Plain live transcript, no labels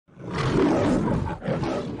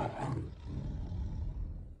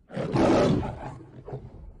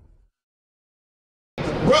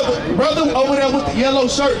brother over there with the yellow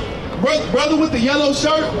shirt. Brother with the yellow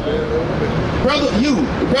shirt. Brother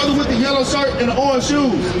with the yellow shirt and the orange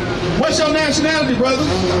shoes. What's your nationality, brother?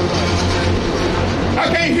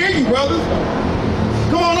 I can't hear you, brother.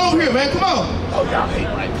 Come on over here, man. Come on. Oh, y'all hate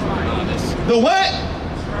white people. The what?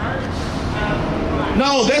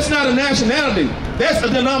 No, that's not a nationality. That's a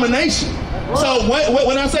denomination. So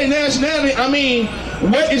when I say nationality, I mean,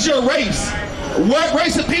 what is your race? What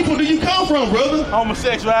race of people do you come from, brother?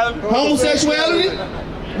 Homosexuality. Homosexuality?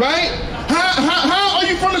 Right? How are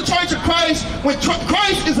you from the Church of Christ when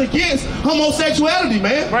Christ is against homosexuality,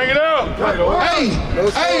 man? Bring it up. Hey,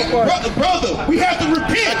 brother, we have to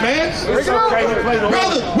repent, man.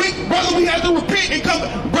 Brother, we have to repent and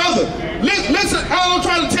come. Brother, listen, all I'm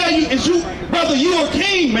trying to tell you is brother, you are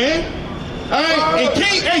king, man. All right?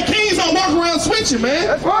 And kings don't walk around switching, man.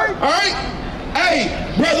 That's right. All right?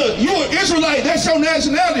 Hey, brother, you an Israelite. That's your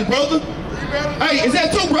nationality, brother. Hey, is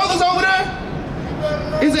that two brothers over there?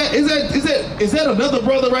 Is that another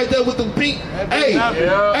brother right there with the pink? Hey,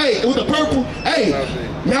 hey, with the purple. Hey,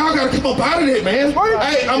 y'all gotta come up out of there, man.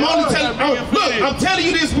 Hey, I'm only telling. Look, I'm telling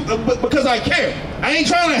you this because I care. I ain't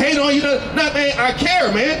trying to hate on you, not man. I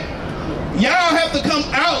care, man. Y'all have to come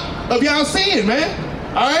out of y'all sin, man.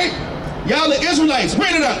 All right. Y'all the Israelites,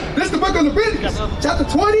 bring it up. This is the book of Leviticus, chapter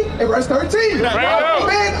 20 and verse 13.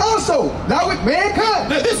 Man also, not with mankind.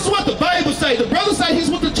 Now, this is what the Bible say. The brother say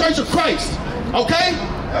he's with the Church of Christ. Okay?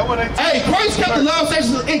 Hey, Christ kept the law,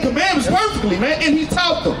 statutes, and commandments perfectly, man, and he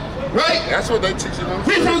taught them. Right? That's what they teach them.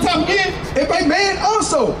 Read from the top again. If a man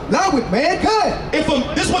also lie with mankind.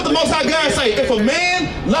 This is what the Most High God say. If a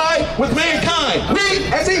man lie with mankind.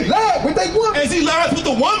 Read. As he lied with a woman. As he lies with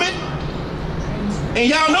a woman. And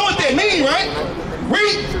y'all know what that means, right?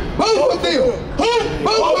 Read. Both of them. Who?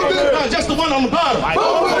 Both of them. Not just the one on the bottom.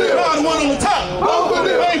 Both of them. Not the one on the top. Both of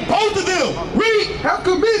them. Hey, both of them. Read. Have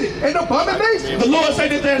committed an abomination. The Lord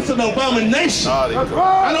said that that's an abomination.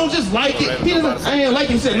 I don't just like it. He doesn't. I ain't like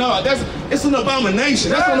it. He said, no, it's an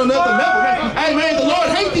abomination. That's on another level, man. Hey, man, the Lord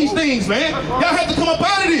hates these things, man. Y'all have to come up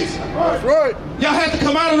out of this. That's right. Y'all have to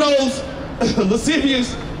come out of those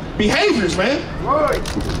lascivious behaviors, man. Right.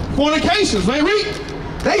 Fornications, man. Read.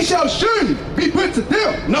 They shall surely be put to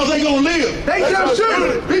death. No, they gonna live. They shall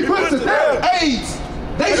surely be put to death. AIDS.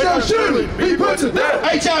 They shall surely be put to death.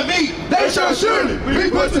 HIV. They shall surely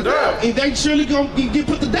be put to death. And they surely gonna get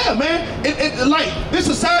put to death, man. Like, this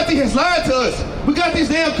society has lied to us. We got these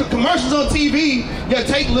damn commercials on TV. You gotta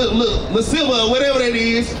take little silver or whatever that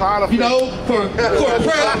is, you know, for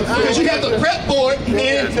prep, because you have to prep for it,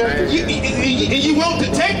 and you won't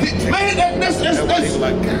detect it. Man,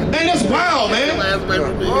 that's wild, man.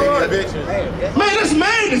 Man, that's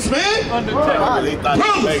madness, man.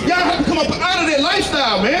 Brothers, y'all have to come up out of that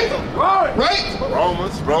lifestyle, man. Right?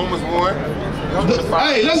 Romans 1.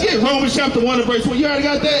 Hey, let's get Romans chapter 1 and verse 1. You already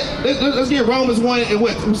got that? Let's get Romans 1 and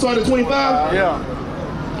what? We started at 25? Yeah.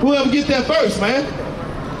 Whoever get that first, man.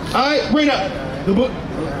 All right, bring up the book.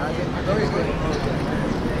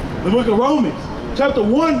 The book of Romans, chapter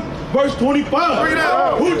 1, verse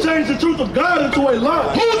 25. Who changed the truth of God into a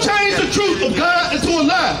lie? Who changed the truth of God into a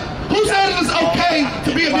lie? Who said it's okay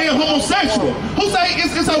to be a damn homosexual? Who say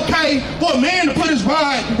it's okay for a man to put his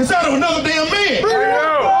bride inside of another damn man?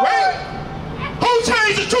 Right? Who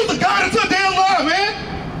changed the truth of God into a damn lie, man?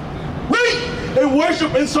 Read. And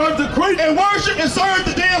worship and serve the creature. And worship and serve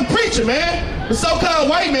the damn creature, man. The so-called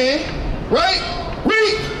white man, right?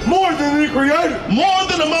 Read. More than the creator. More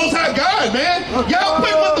than the Most High God, man. Y'all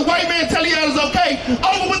quit what the white man tell y'all is okay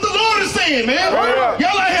over what the Lord is saying, man.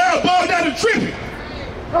 Y'all out here above down and tripping.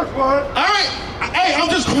 That's fine. All right. Hey, I'm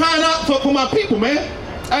just crying out for my people, man.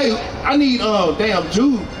 Hey, I need damn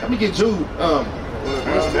Jude. Let me get Jude.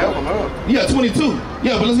 Yeah, 22.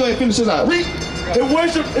 Yeah, but let's go ahead and finish this out. Read. And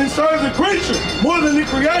worship and serve the creature more than the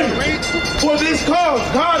creator. For this cause,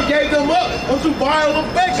 God gave them up unto vile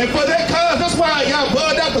affection. And for that cause, that's why y'all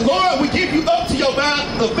bugged out. The Lord will give you up to your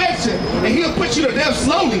vile affection, and He'll put you to death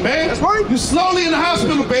slowly, man. That's right. You're slowly in the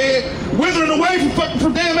hospital bed, withering away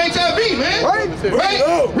from damn HIV, man. Right?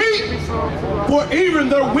 Read. For even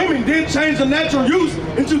their women did change the natural use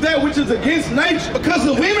into that which is against nature. Because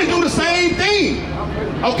the women do the same thing.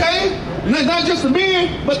 Okay? Not just the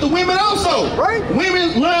men, but the women also. Right?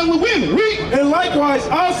 Women line with women. Read. And likewise,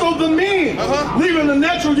 also the men, leaving the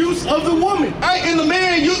natural use of the woman. And the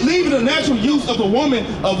man leaving the natural use of a woman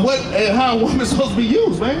of what and how a woman's supposed to be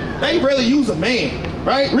used, man. They rarely use a man.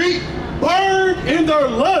 Right? Read. Burn in their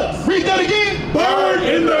lust. Read that again. Burn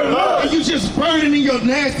in their lust. And you just burning in your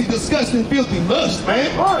nasty, disgusting, filthy lust,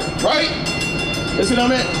 man. Right? Listen on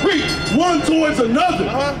that. Read. One towards another.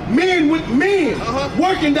 Men with men.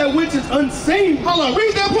 Working that which is unseen. Hold on.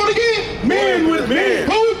 Read that part again. Men with men.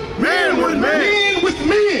 Who? Men with men. Men with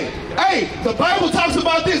men. Hey, the Bible talks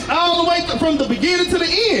about this all the way from the beginning to the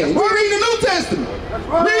end. We're reading the New Testament.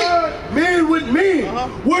 Read. Men with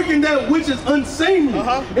men. Working that which is unseen.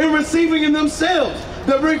 And receiving in themselves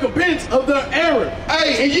the recompense of their error.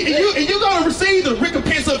 Hey, and you're gonna receive the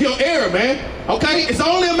recompense of your error, man. Okay? It's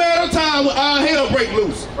only a matter of time when all hell break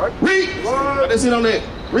loose. Read. That's it on that.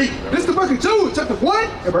 Read. This is the book of Jude, chapter 1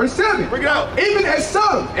 and verse 7. Bring it out. Even as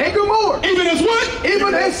Sodom and Gomorrah. Even as what?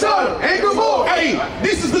 Even as Sodom and Gomorrah. Hey,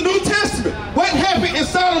 this is the New Testament. What happened in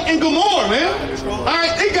Sodom and Gomorrah, man? All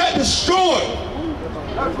right, they got destroyed.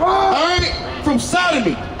 All right, from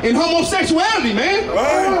sodomy and homosexuality,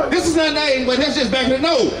 man. This is not name, but that's just back in the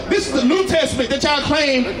no. This is the New Testament that y'all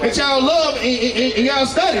claim, that y'all love and y'all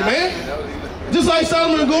study, man. Just like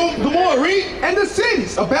Sodom and Gomorrah, read. And the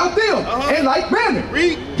cities about them, in like manner,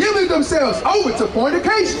 read. Giving themselves over to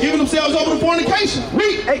fornication. Giving themselves over to fornication.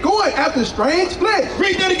 Read. And going after strange flesh.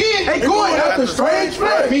 Read that again. And going after strange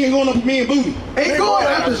flesh. Me and going up with me and booty. And going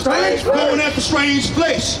after strange flesh. Going after strange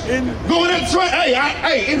flesh. Going after strange.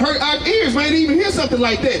 Hey, it hurt our ears, man, to even hear something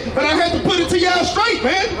like that. But I had to put it to y'all straight,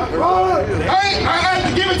 man. I had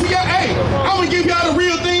to give it to y'all. Hey, I'm gonna give y'all the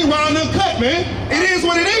real thing raw and uncut, man. It is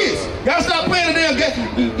what it is. Y'all stop playing the damn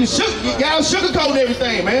game. Y'all sugarcoat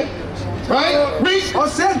everything, man. Right? Read. Or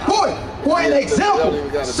set forth for an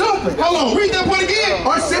example. Something. Hold on, read that point again.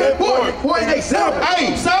 Or set forth for an example.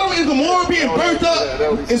 Hey, Sodom and Gomorrah being burnt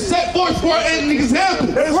up is set forth for an example.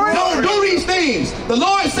 Don't do these things. The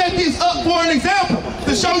Lord set this up for an example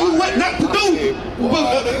to show you what not to do.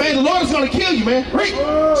 But, man, the Lord is going to kill you, man. Read.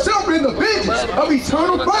 Suffering the vengeance of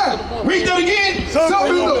eternal fire. Read that again.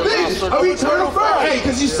 Suffering the vengeance of eternal fire. Hey,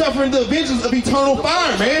 because you're suffering the vengeance of eternal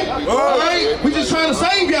fire, man. All right? We just trying to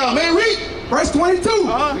save y'all, man. Read. Verse 22.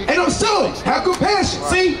 And on some have compassion.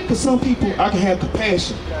 See, for some people, I can have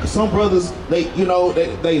compassion. For some brothers, they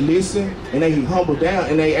listen and they humble down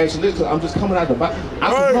and they actually listen. I'm just coming out the Bible.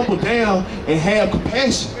 I can humble down and have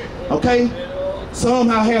compassion. Okay?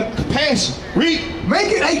 Somehow have compassion. Read.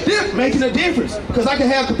 Making a difference. Making a difference. Because I can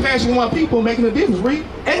have compassion with my people, making a difference. Read.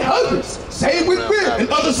 And others save with fear. And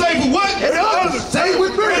others save with what? And others save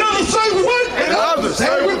with fear. And others save with what? And others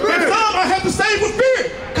save with fear. And some I have to save with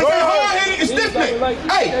fear. Because they're hard-headed and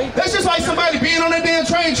stiff-necked. Hey, that's just like somebody being on that damn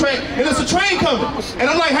train track and it's a train coming. And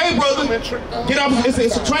I'm like, hey, brother, get off.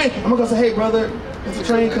 It's a train. I'm going to say, hey, brother, it's a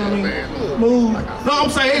train coming. Move. No, I'm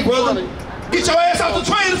saying, hey, brother, get your ass off the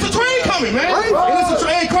train. It's a train coming, man. And it's a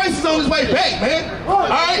train. Christ is on his way back, man. All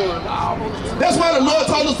right? That's why the Lord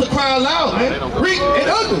told us to cry aloud, man. Read. And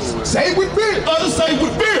others save with fear. Others save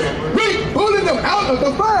with fear. Read. Pulling them out of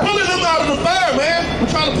the fire. Pulling them out of the fire, man. We're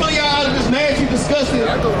trying to pull y'all out of this nasty, disgusting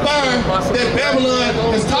fire that Babylon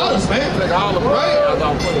has taught us, man.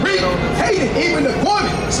 Right? Read. Hated even the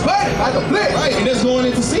woman, spotted by the flesh. Right, and that's going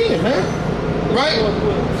into sin, man. Right?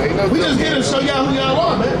 We just here to show y'all who y'all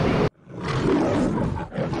are, man.